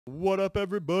What up,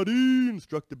 everybody?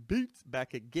 InstructaBeats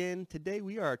back again. Today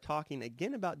we are talking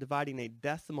again about dividing a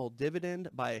decimal dividend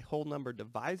by a whole number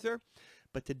divisor.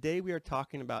 But today we are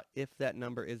talking about if that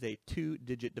number is a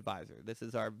two-digit divisor. This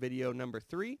is our video number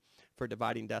 3 for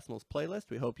Dividing Decimals playlist.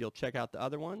 We hope you'll check out the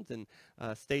other ones and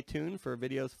stay tuned for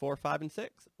videos 4, 5, and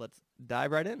 6. Let's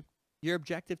dive right in. Your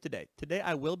objective today. Today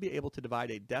I will be able to divide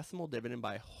a decimal dividend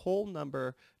by a whole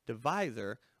number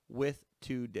divisor with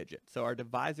 2 digits. So our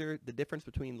divisor, the difference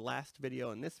between last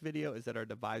video and this video is that our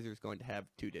divisor is going to have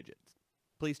 2 digits.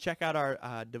 Please check out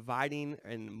our dividing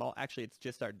and actually it's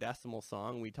just our decimal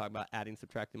song. We talk about adding,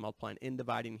 subtracting, multiplying, and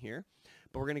dividing here.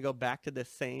 But we're going to go back to the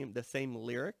same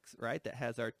lyrics, right, that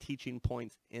has our teaching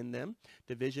points in them.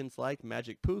 Division's like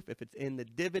magic poof. If it's in the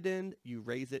dividend, you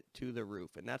raise it to the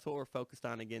roof. And that's what we're focused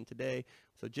on again today.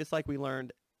 So just like we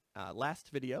learned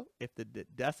last video, if the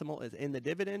decimal is in the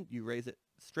dividend, you raise it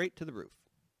straight to the roof.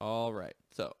 All right,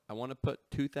 so I want to put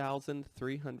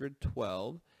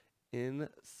 2,312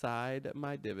 inside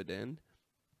my dividend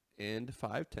in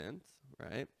 5/10,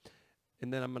 right?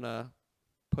 And then I'm going to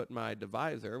put my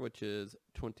divisor, which is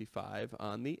 25,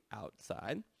 on the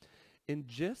outside. And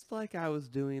just like I was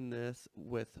doing this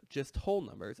with just whole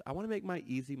numbers, I want to make my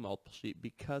easy multiple sheet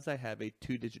because I have a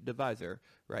 2-digit divisor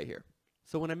right here.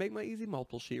 So when I make my easy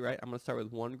multiple sheet, right, I'm going to start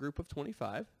with one group of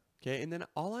 25, okay, and then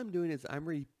all I'm doing is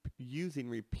I'm using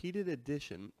repeated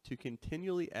addition to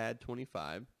continually add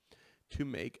 25 to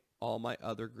make all my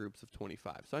other groups of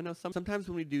 25. So I know sometimes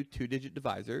when we do 2-digit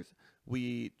divisors,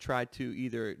 we try to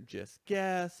either just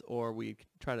guess or we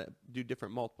try to do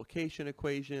different multiplication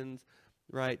equations,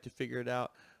 right, to figure it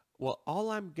out. Well,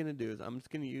 all I'm going to do is I'm just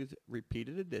going to use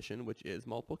repeated addition, which is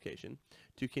multiplication,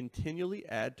 to continually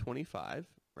add 25,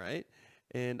 right?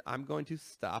 And I'm going to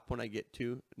stop when I get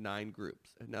to 9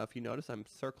 groups. Now, if you notice, I'm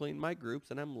circling my groups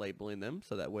and I'm labeling them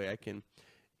so that way I can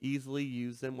easily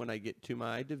use them when I get to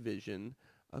my division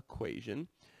equation.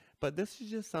 But this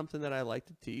is just something that I like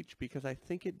to teach because I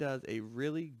think it does a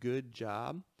really good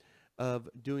job of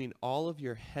doing all of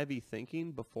your heavy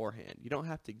thinking beforehand. You don't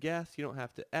have to guess. You don't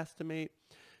have to estimate.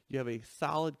 You have a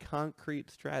solid,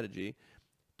 concrete strategy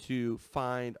to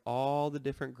find all the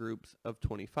different groups of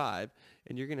 25,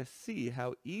 and you're going to see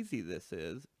how easy this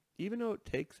is. Even though it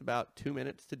takes about 2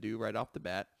 minutes to do right off the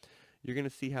bat, you're going to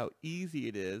see how easy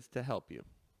it is to help you.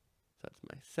 So that's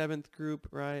my 7th group,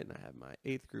 right, and I have my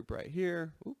 8th group right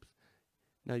here. Oops.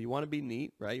 Now you want to be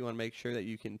neat, right? You want to make sure that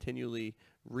you continually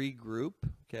regroup,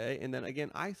 okay? And then again,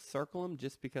 I circle them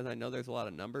just because I know there's a lot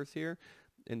of numbers here,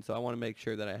 and so I want to make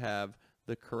sure that I have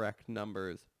the correct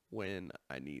numbers when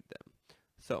I need them.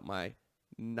 So my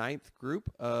 9th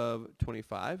group of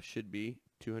 25 should be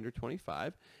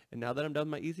 225. And now that I'm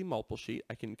done with my easy multiple sheet,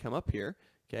 I can come up here,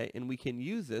 okay, and we can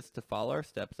use this to follow our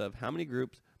steps of how many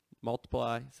groups,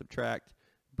 multiply, subtract,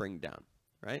 bring down,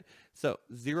 right? So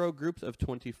 0 groups of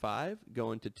 25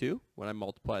 go into 2. When I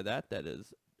multiply that, that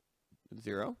is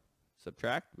 0.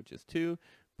 Subtract, which is 2.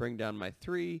 Bring down my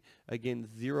 3. Again,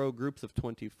 0 groups of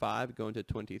 25 go into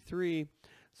 23.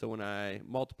 So when I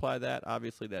multiply that,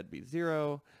 obviously that'd be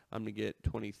 0. I'm going to get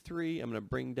 23. I'm going to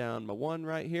bring down my 1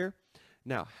 right here.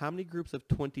 Now, how many groups of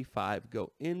 25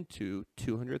 go into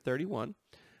 231?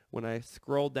 When I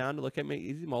scroll down to look at my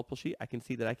easy multiple sheet, I can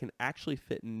see that I can actually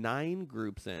fit 9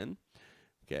 groups in.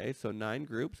 Okay, so 9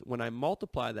 groups. When I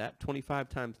multiply that, 25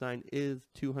 times 9 is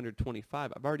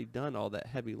 225. I've already done all that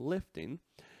heavy lifting.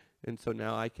 And so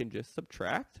now I can just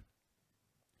subtract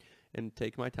and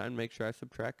take my time to make sure I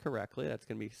subtract correctly. That's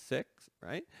going to be 6,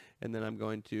 right? And then I'm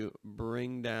going to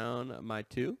bring down my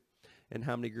 2. And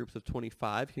how many groups of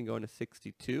 25 can go into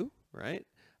 62, right?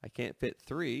 I can't fit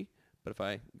 3, but if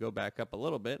I go back up a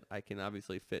little bit, I can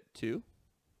obviously fit 2.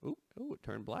 Ooh, it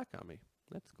turned black on me.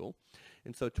 That's cool.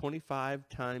 And so 25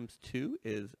 times 2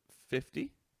 is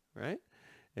 50, right?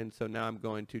 And so now I'm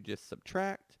going to just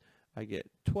subtract. I get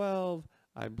 12.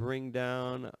 I bring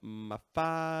down my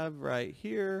 5 right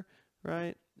here,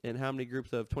 right? And how many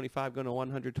groups of 25 go to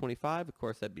 125? Of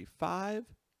course, that'd be 5.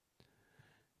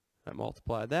 I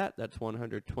multiply that. That's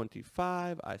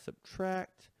 125. I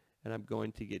subtract, and I'm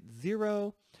going to get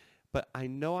 0. But I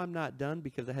know I'm not done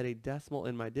because I had a decimal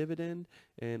in my dividend.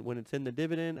 And when it's in the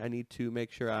dividend, I need to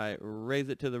make sure I raise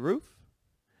it to the roof.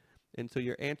 And so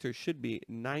your answer should be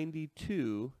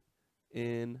 92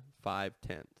 in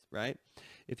 5/10, right?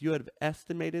 If you had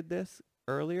estimated this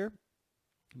earlier,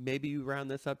 maybe you round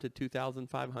this up to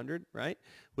 2,500, right?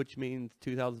 Which means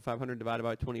 2,500 divided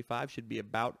by 25 should be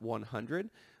about 100,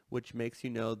 which makes you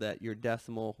know that your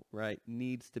decimal, right,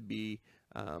 needs to be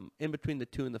in between the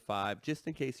 2 and the 5. Just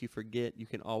in case you forget, you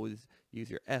can always use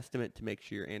your estimate to make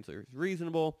sure your answer is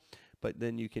reasonable. but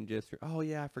then you can just, oh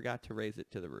yeah, I forgot to raise it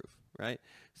to the roof, right?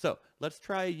 So let's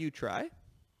try a U-try.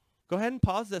 Go ahead and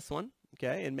pause this one,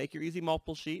 okay, and make your easy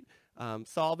multiple sheet,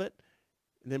 solve it,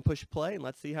 and then push play, and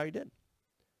let's see how you did.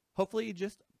 Hopefully you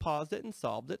just paused it and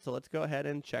solved it, so let's go ahead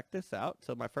and check this out.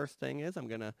 So my first thing is I'm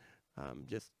going to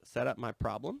just set up my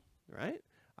problem, right?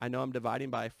 I know I'm dividing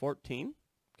by 14,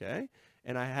 okay,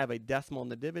 and I have a decimal in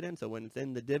the dividend, so when it's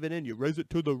in the dividend, you raise it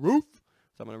to the roof.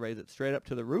 So I'm going to raise it straight up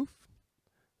to the roof,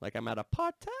 like I'm at a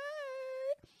party.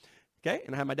 Okay,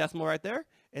 and I have my decimal right there,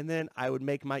 and then I would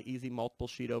make my easy multiple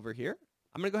sheet over here.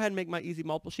 I'm going to go ahead and make my easy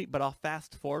multiple sheet, but I'll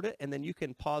fast forward it, and then you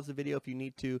can pause the video if you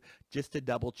need to, just to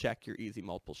double check your easy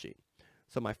multiple sheet.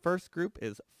 So my first group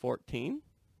is 14.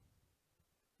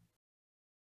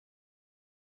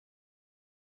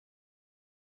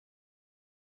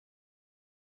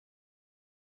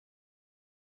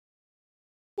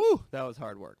 Woo, that was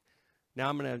hard work. Now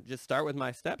I'm going to just start with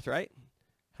my steps, right?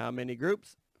 How many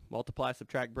groups? Multiply,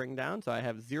 subtract, bring down. So I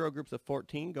have 0 groups of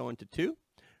 14 going to 2.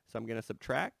 So I'm going to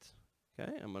subtract.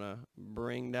 Okay, I'm going to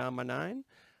bring down my 9.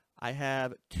 I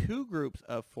have 2 groups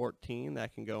of 14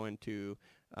 that can go into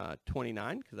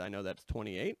 29 because I know that's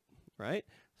 28, right?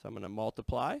 So I'm going to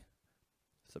multiply,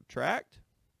 subtract,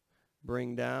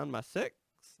 bring down my 6.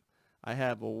 I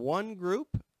have 1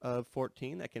 group of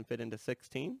 14 that can fit into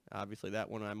 16. Obviously that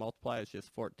one when I multiply is just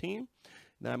 14.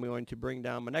 Then I'm going to bring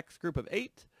down my next group of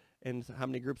 8. And how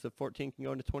many groups of 14 can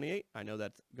go into 28? I know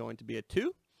that's going to be a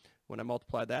 2. When I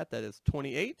multiply that, that is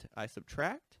 28. I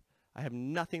subtract. I have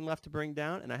nothing left to bring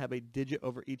down, and I have a digit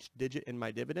over each digit in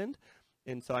my dividend.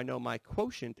 And so I know my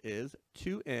quotient is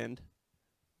 2 and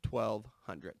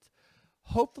 12/100ths.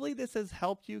 Hopefully this has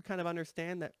helped you kind of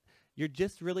understand that you're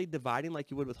just really dividing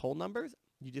like you would with whole numbers.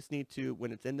 You just need to,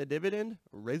 when it's in the dividend,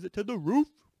 raise it to the roof.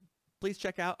 Please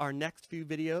check out our next few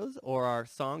videos or our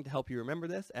song to help you remember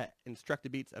this at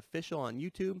InstructaBeats Official on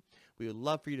YouTube. We would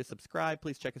love for you to subscribe.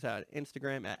 Please check us out at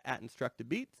Instagram at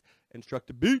InstructaBeats.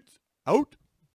 InstructaBeats out.